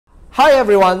Hi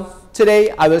everyone,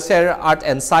 today I will share art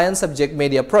and science subject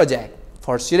media project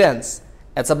for students.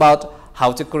 It's about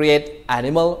how to create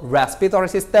animal respiratory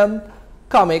system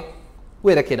comic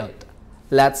with a Keynote.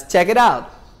 Let's check it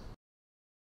out.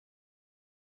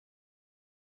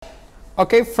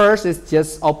 Okay, first is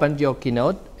just open your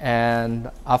Keynote, and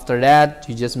after that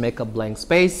you just make a blank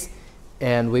space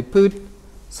and we put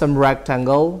some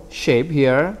rectangle shape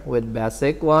here with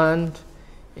basic one,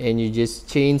 and you just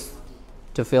change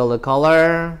to fill the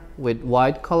color with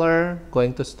white color,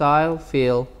 going to style,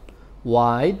 fill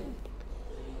white,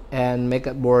 and make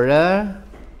a border.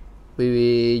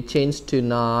 We change to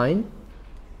 9,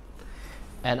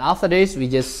 and after this we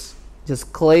just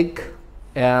click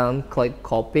and click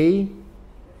copy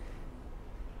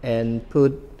and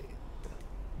put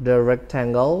the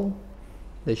rectangle,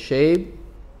 the shape,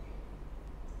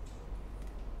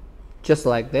 just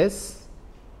like this.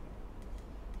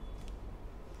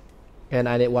 And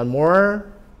I need one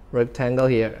more rectangle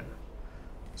here.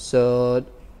 So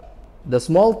the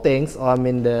small things, I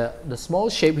mean the small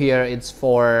shape here, it's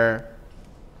for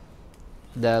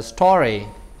the story.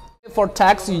 For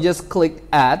text, you just click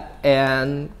add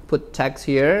and put text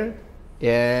here,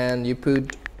 and you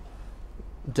put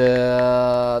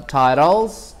the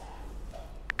titles,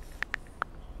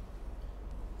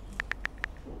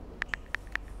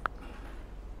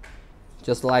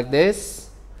 just like this,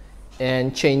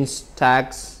 and change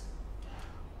text,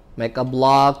 make a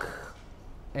block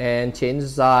and change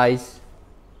size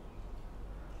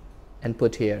and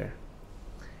put here.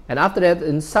 And after that,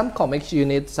 in some comics you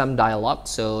need some dialogue,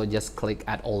 so just click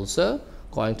add also,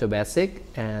 going to basic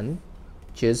and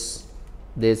choose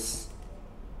this.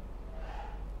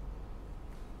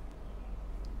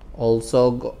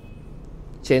 Also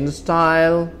change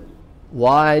style,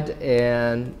 white,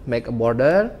 and make a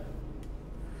border.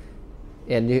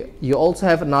 And you also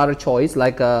have another choice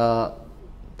like the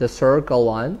circle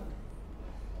one.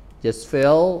 Just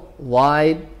fill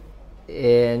white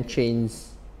and change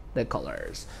the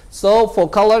colors. So for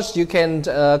colors you can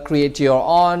create your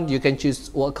own, you can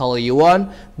choose what color you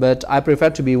want, but I prefer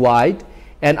to be white.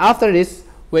 And after this,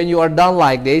 when you are done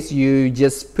like this, you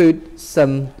just put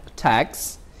some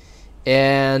text,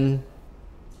 and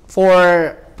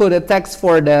for put a text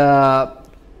for the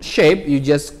shape, you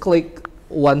just click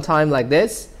one time like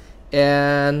this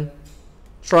and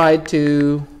try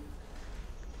to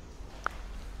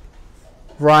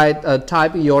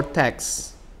type your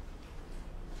text,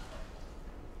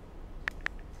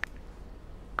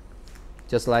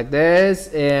 just like this.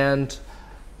 And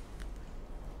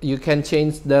you can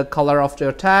change the color of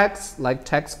your text, like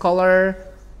text color,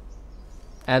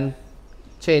 and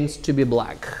change to be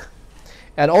black.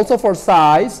 And also for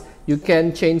size, you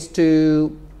can change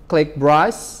to click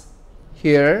brush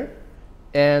here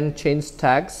and change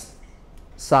text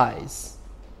size.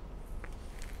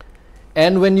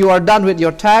 And when you are done with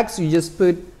your text, you just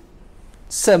put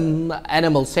some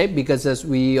animal shape, because as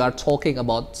we are talking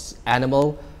about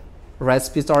animal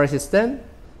respiratory system,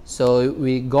 so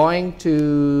we're going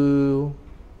to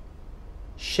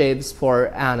shapes for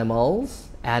animals,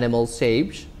 animal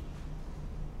shapes,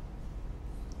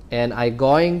 and I'm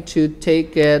going to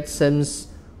take it since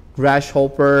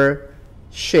grasshopper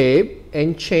shape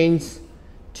and change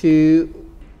to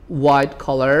white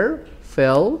color,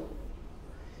 fill,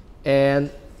 and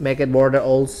make it border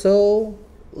also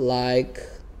like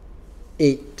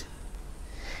 8.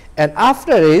 And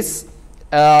after this,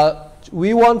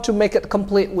 we want to make it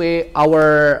complete with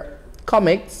our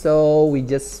comic, so we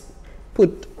just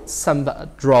put some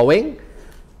drawing.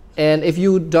 And if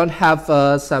you don't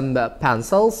have some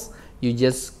pencils, you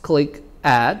just click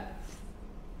add,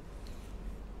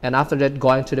 and after that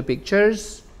going to the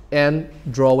pictures and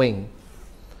drawing.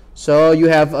 So you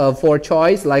have 4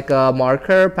 choice, like a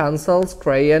marker, pencils,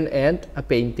 crayon, and a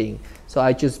painting. So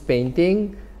I choose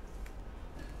painting.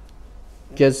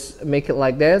 Just make it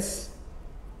like this.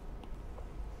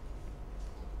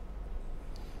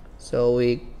 So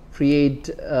we create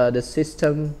the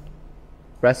system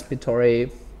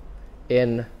respiratory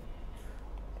in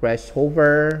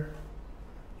grasshopper.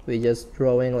 We just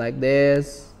drawing like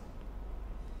this.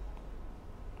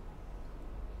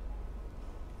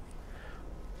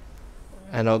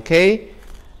 And okay,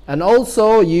 and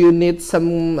also you need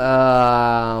some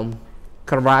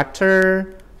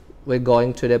character. We're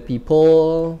going to the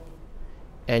people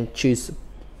and choose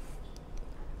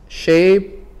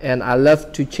shape, and I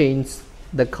love to change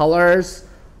the colors,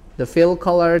 the fill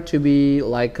color to be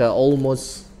like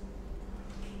almost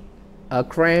a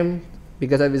cream,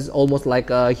 because it is almost like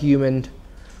a human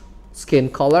skin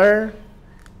color.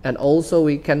 And also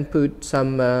we can put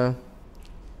some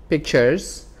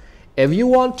pictures, If you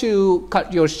want to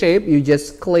cut your shape, you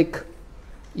just click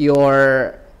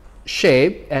your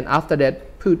shape, and after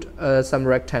that put some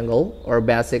rectangle or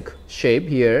basic shape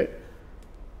here,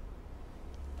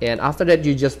 and after that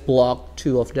you just block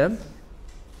 2 of them,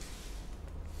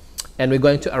 and we're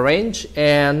going to arrange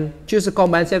and choose a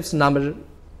combine shapes number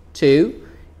 2,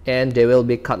 and they will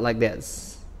be cut like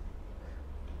this.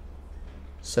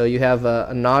 So you have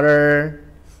another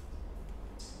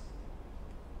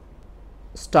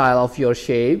style of your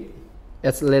shape.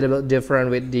 It's a little bit different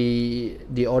with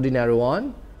the ordinary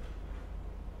one.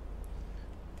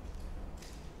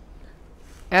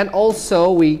 And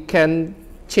also we can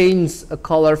change a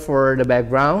color for the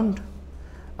background.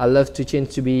 I love to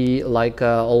change to be like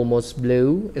almost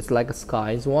blue. It's like a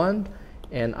skies one,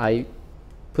 and I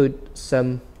put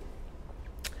some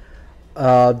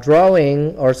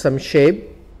drawing or some shape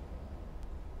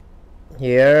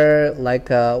here, like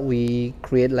we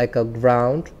create like a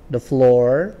ground, the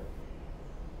floor.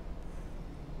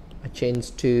 I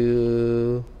change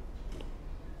to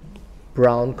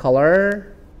brown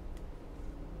color,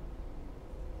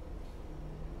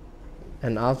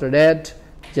 and after that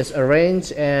just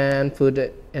arrange and put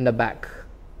it in the back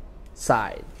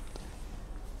side.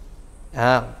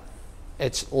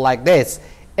 It's like this.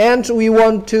 And we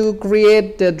want to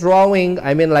create the drawing,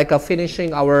 I mean like a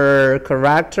finishing our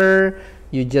character.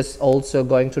 You just also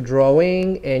going to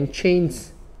drawing and change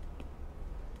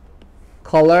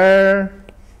color.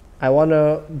 I want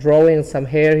to drawing some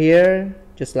hair here,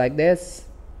 just like this.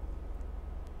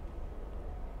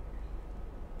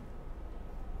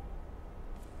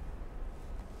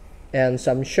 And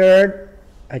some shirt.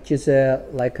 I choose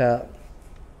like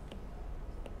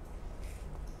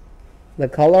the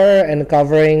color and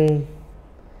covering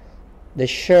the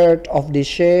shirt of the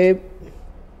shape,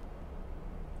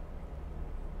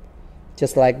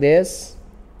 just like this.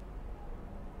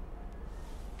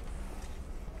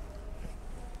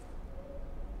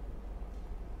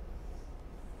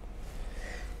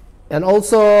 And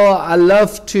also I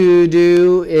love to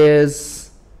do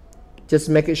is just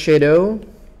make a shadow.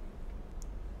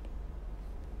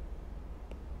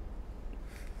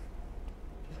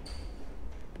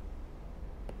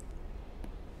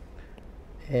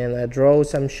 And I draw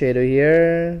some shadow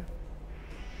here.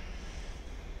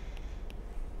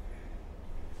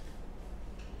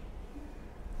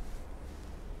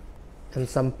 And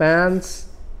some pants.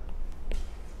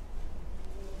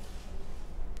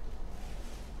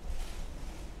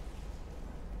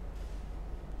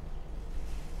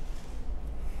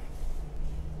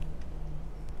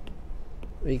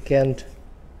 We can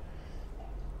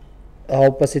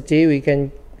opacity, we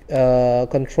can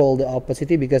control the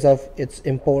opacity because of it's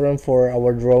important for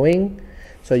our drawing,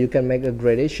 so you can make a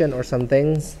gradation or some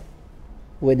things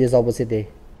with this opacity.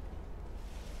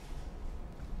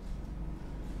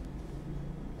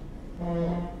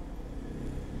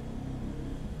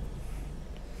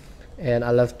 And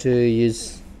I love to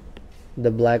use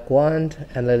the black one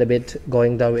and a little bit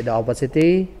going down with the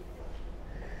opacity,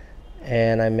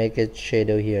 and I make it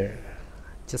shadow here,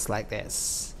 just like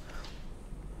this.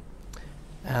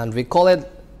 And we call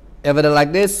it evident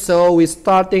like this. So we're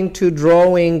starting to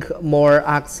drawing more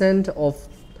accent of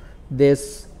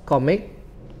this comic.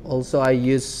 Also I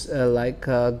use like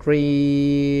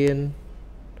green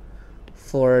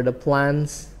for the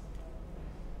plants,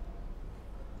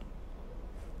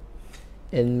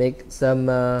 and make some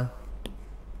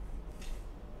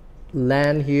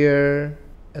land here.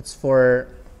 It's for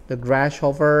the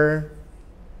grasshopper.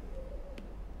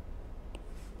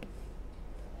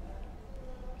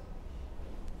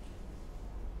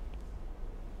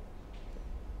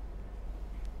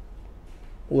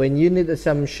 When you need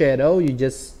some shadow, you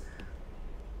just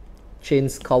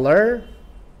change color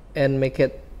and make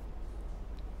it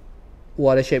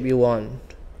what shape you want,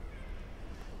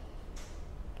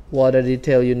 what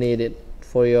detail you need it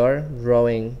for your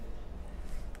drawing.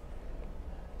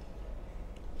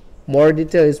 More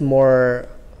detail is more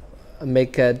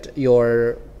make it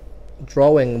your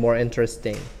drawing more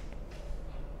interesting.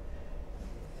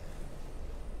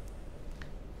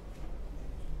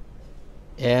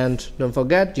 And don't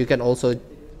forget, you can also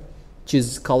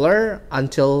choose color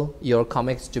until your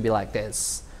comics to be like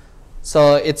this.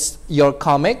 So it's your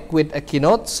comic with a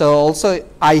Keynote. So also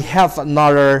I have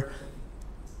another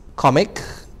comic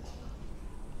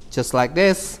just like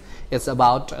this. It's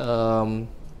about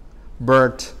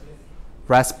bird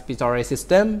respiratory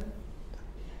system.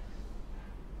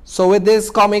 So with this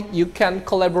comic you can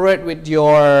collaborate with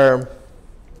your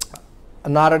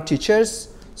another teachers,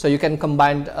 so you can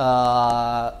combine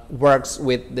works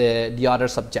with the other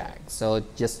subject. So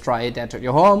just try it at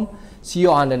your home. See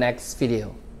you on the next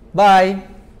video. Bye.